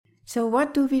So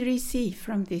what do we receive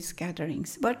from these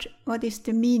gatherings? What is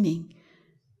the meaning?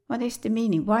 What is the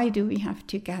meaning? Why do we have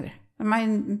to gather?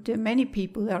 Many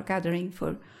people are gathering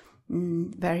for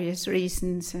various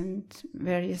reasons and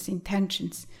various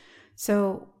intentions.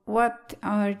 So what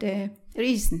are the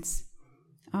reasons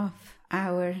of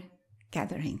our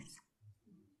gatherings?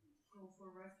 Go for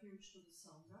refuge to the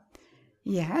Sangha.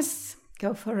 Yes,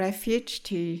 go for refuge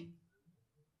to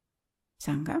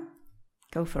Sangha.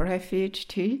 Go for refuge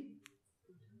to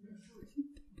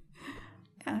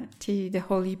the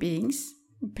holy beings,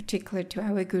 in particular to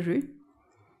our Guru.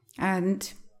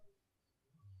 And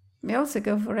we also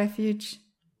go for refuge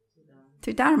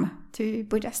to Dharma, to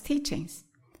Buddha's teachings.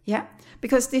 Yeah,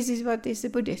 because this is what is a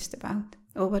Buddhist about,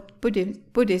 or what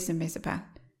Buddhism is about,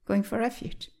 going for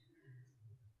refuge.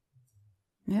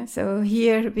 Yeah, so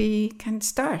here we can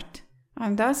start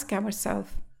and ask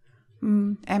ourselves,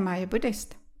 am I a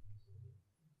Buddhist?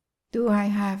 Do I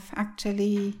have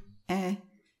actually a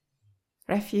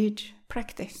refuge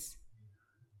practice?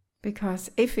 Because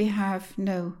if we have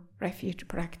no refuge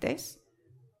practice,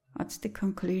 what's the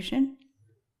conclusion?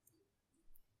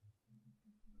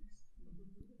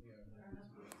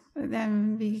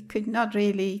 Then we could not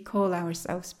really call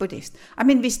ourselves Buddhist. I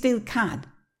mean, we still can.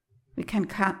 We can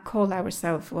call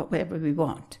ourselves whatever we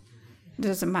want. It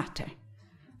doesn't matter.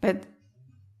 But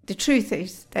the truth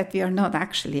is that we are not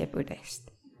actually a Buddhist.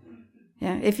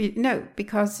 Yeah,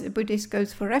 because a Buddhist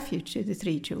goes for refuge to the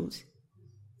Three Jewels.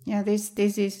 Yeah, this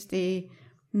is the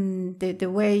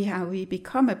way how we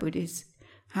become a Buddhist,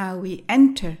 how we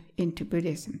enter into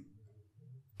Buddhism.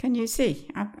 Can you see?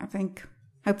 I think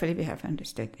hopefully we have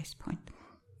understood this point.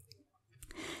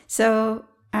 So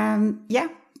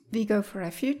we go for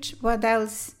refuge. What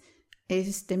else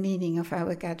is the meaning of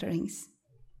our gatherings?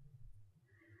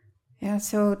 Yeah,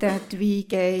 so that we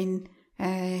gain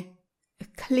a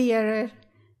clearer,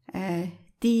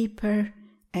 deeper,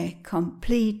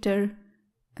 completer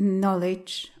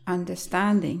knowledge,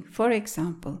 understanding, for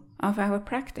example, of our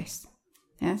practice.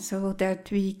 Yeah, so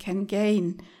that we can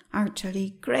gain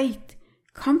actually great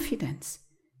confidence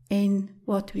in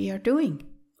what we are doing.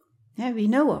 Yeah, we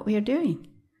know what we are doing.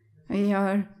 We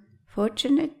are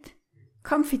fortunate,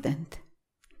 confident,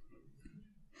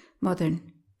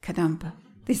 modern Kadampa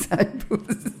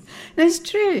disciples. That's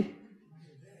true.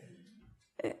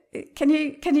 Can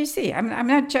you see? I'm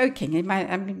not joking.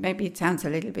 Maybe it sounds a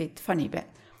little bit funny, but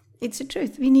it's the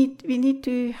truth. We need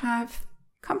to have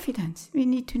confidence. We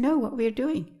need to know what we're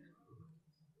doing.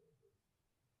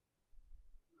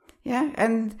 Yeah,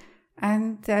 and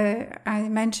I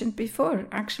mentioned before,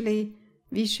 actually,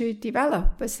 we should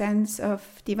develop a sense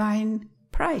of divine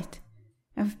pride,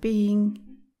 of being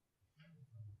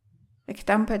a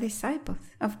Kadampa disciple,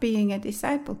 of being a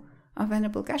disciple of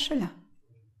Venerable Geshe-la.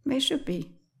 We should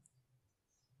be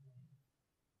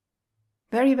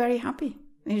very, very happy.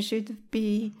 We should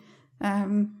be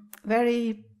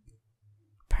very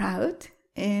proud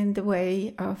in the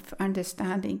way of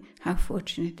understanding how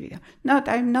fortunate we are.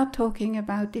 I'm not talking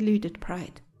about deluded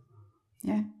pride.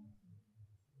 Yeah,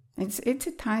 it's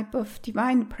a type of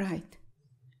divine pride.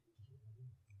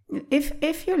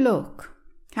 If you look,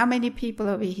 how many people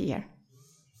are we here?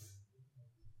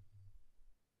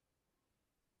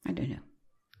 I don't know.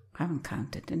 I haven't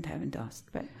counted and haven't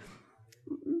asked, but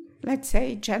let's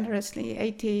say generously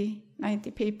 80,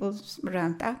 90 people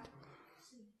around that.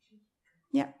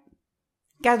 Yeah.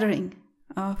 Gathering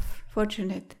of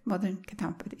fortunate modern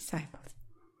Kadampa disciples.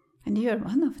 And you are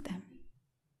one of them.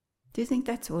 Do you think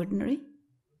that's ordinary?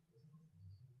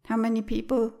 How many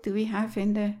people do we have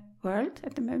in the world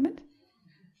at the moment?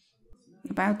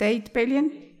 About 8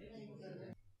 billion?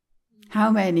 How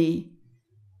many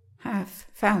have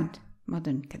found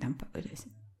modern Kadampa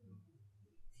Buddhism?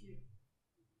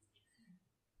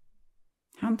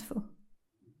 Handful.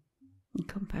 In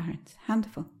comparison,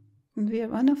 handful. And we are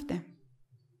one of them.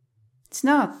 It's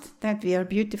not that we are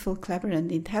beautiful, clever,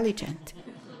 and intelligent.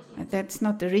 That's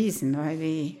not the reason why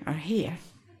we are here.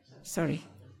 Sorry.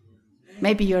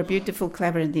 Maybe you're beautiful,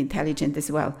 clever, and intelligent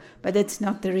as well, but that's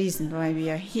not the reason why we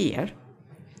are here.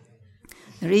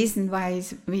 The reason why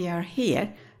we are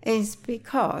here is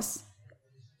because,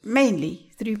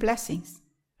 mainly through blessings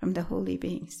from the holy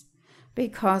beings,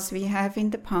 because we have in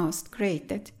the past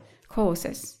created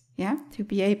causes, to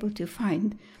be able to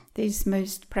find this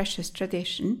most precious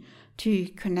tradition, to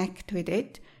connect with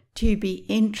it, to be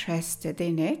interested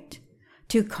in it,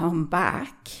 to come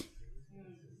back,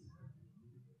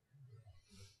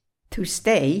 to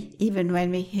stay, even when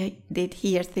we did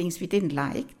hear things we didn't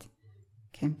like,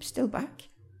 came still back.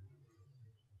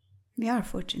 We are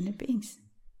fortunate beings.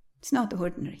 It's not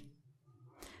ordinary.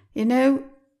 We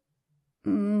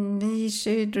we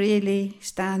should really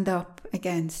stand up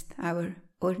against our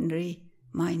ordinary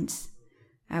minds,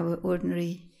 our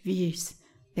ordinary views.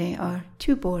 They are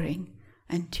too boring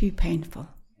and too painful.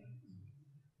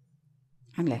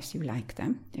 Unless you like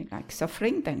them. You like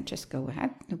suffering, then just go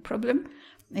ahead, no problem.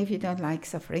 If you don't like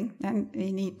suffering, then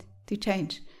we need to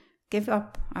change. Give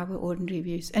up our ordinary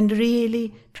views and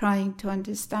really trying to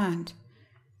understand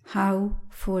how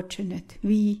fortunate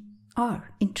we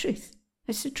are in truth.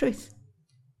 It's the truth.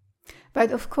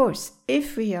 But of course,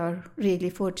 if we are really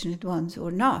fortunate ones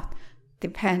or not,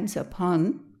 depends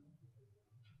upon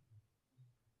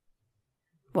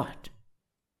what?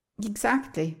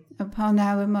 Exactly, upon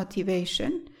our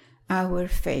motivation, our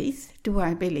faith. Do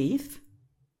I believe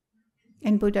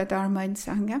in Buddha, Dharma and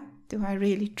Sangha? Do I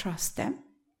really trust them?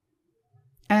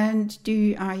 And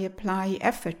do I apply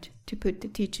effort to put the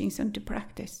teachings into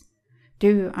practice?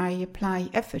 Do I apply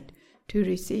effort to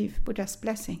receive Buddha's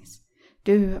blessings?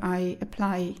 Do I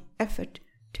apply effort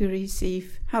to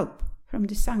receive help from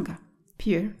the Sangha,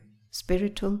 pure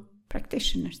spiritual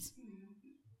practitioners?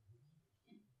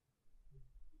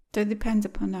 So it depends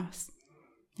upon us.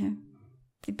 Yeah,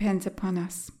 depends upon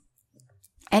us.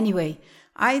 Anyway,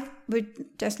 I would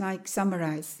just like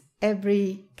summarize.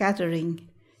 Every gathering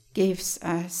gives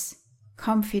us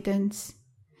confidence.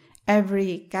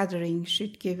 Every gathering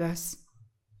should give us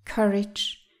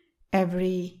courage.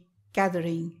 Every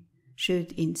gathering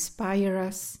should inspire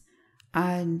us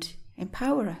and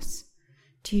empower us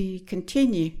to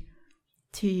continue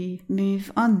to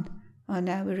move on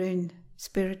our own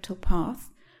spiritual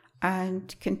path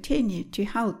and continue to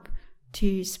help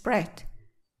to spread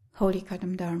Holy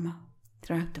Kadam Dharma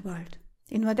throughout the world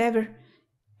in whatever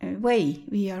way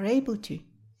we are able to.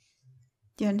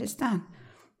 Do you understand?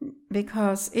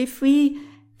 Because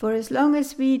for as long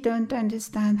as we don't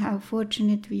understand how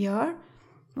fortunate we are,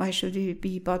 why should we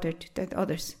be bothered that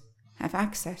others have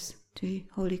access to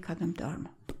Holy Kadam Dharma?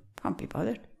 Can't be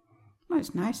bothered. Well,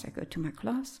 it's nice, I go to my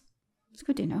class. It's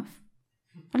good enough.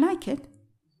 I like it.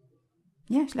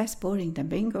 Yeah, it's less boring than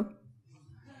bingo.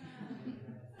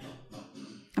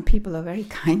 And people are very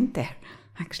kind there,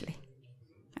 actually.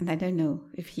 And I don't know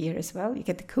if here as well, you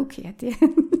get the cookie at the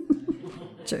end.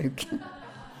 Joke.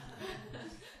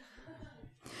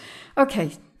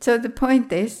 Okay, so the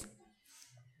point is,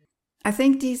 I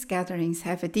think these gatherings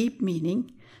have a deep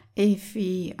meaning if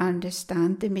we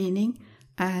understand the meaning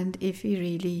and if we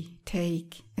really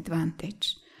take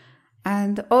advantage.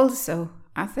 And also,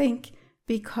 I think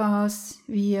because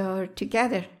we are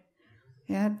together,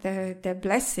 the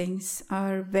blessings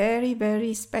are very,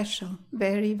 very special,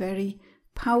 very, very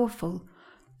powerful.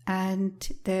 And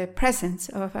the presence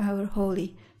of our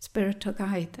holy spiritual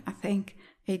guide, I think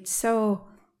it's so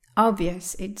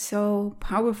obvious, it's so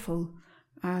powerful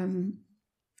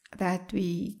that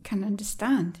we can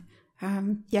understand.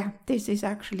 This is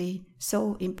actually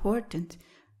so important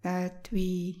that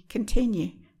we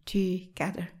continue to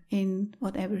gather in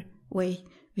whatever way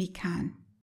we can.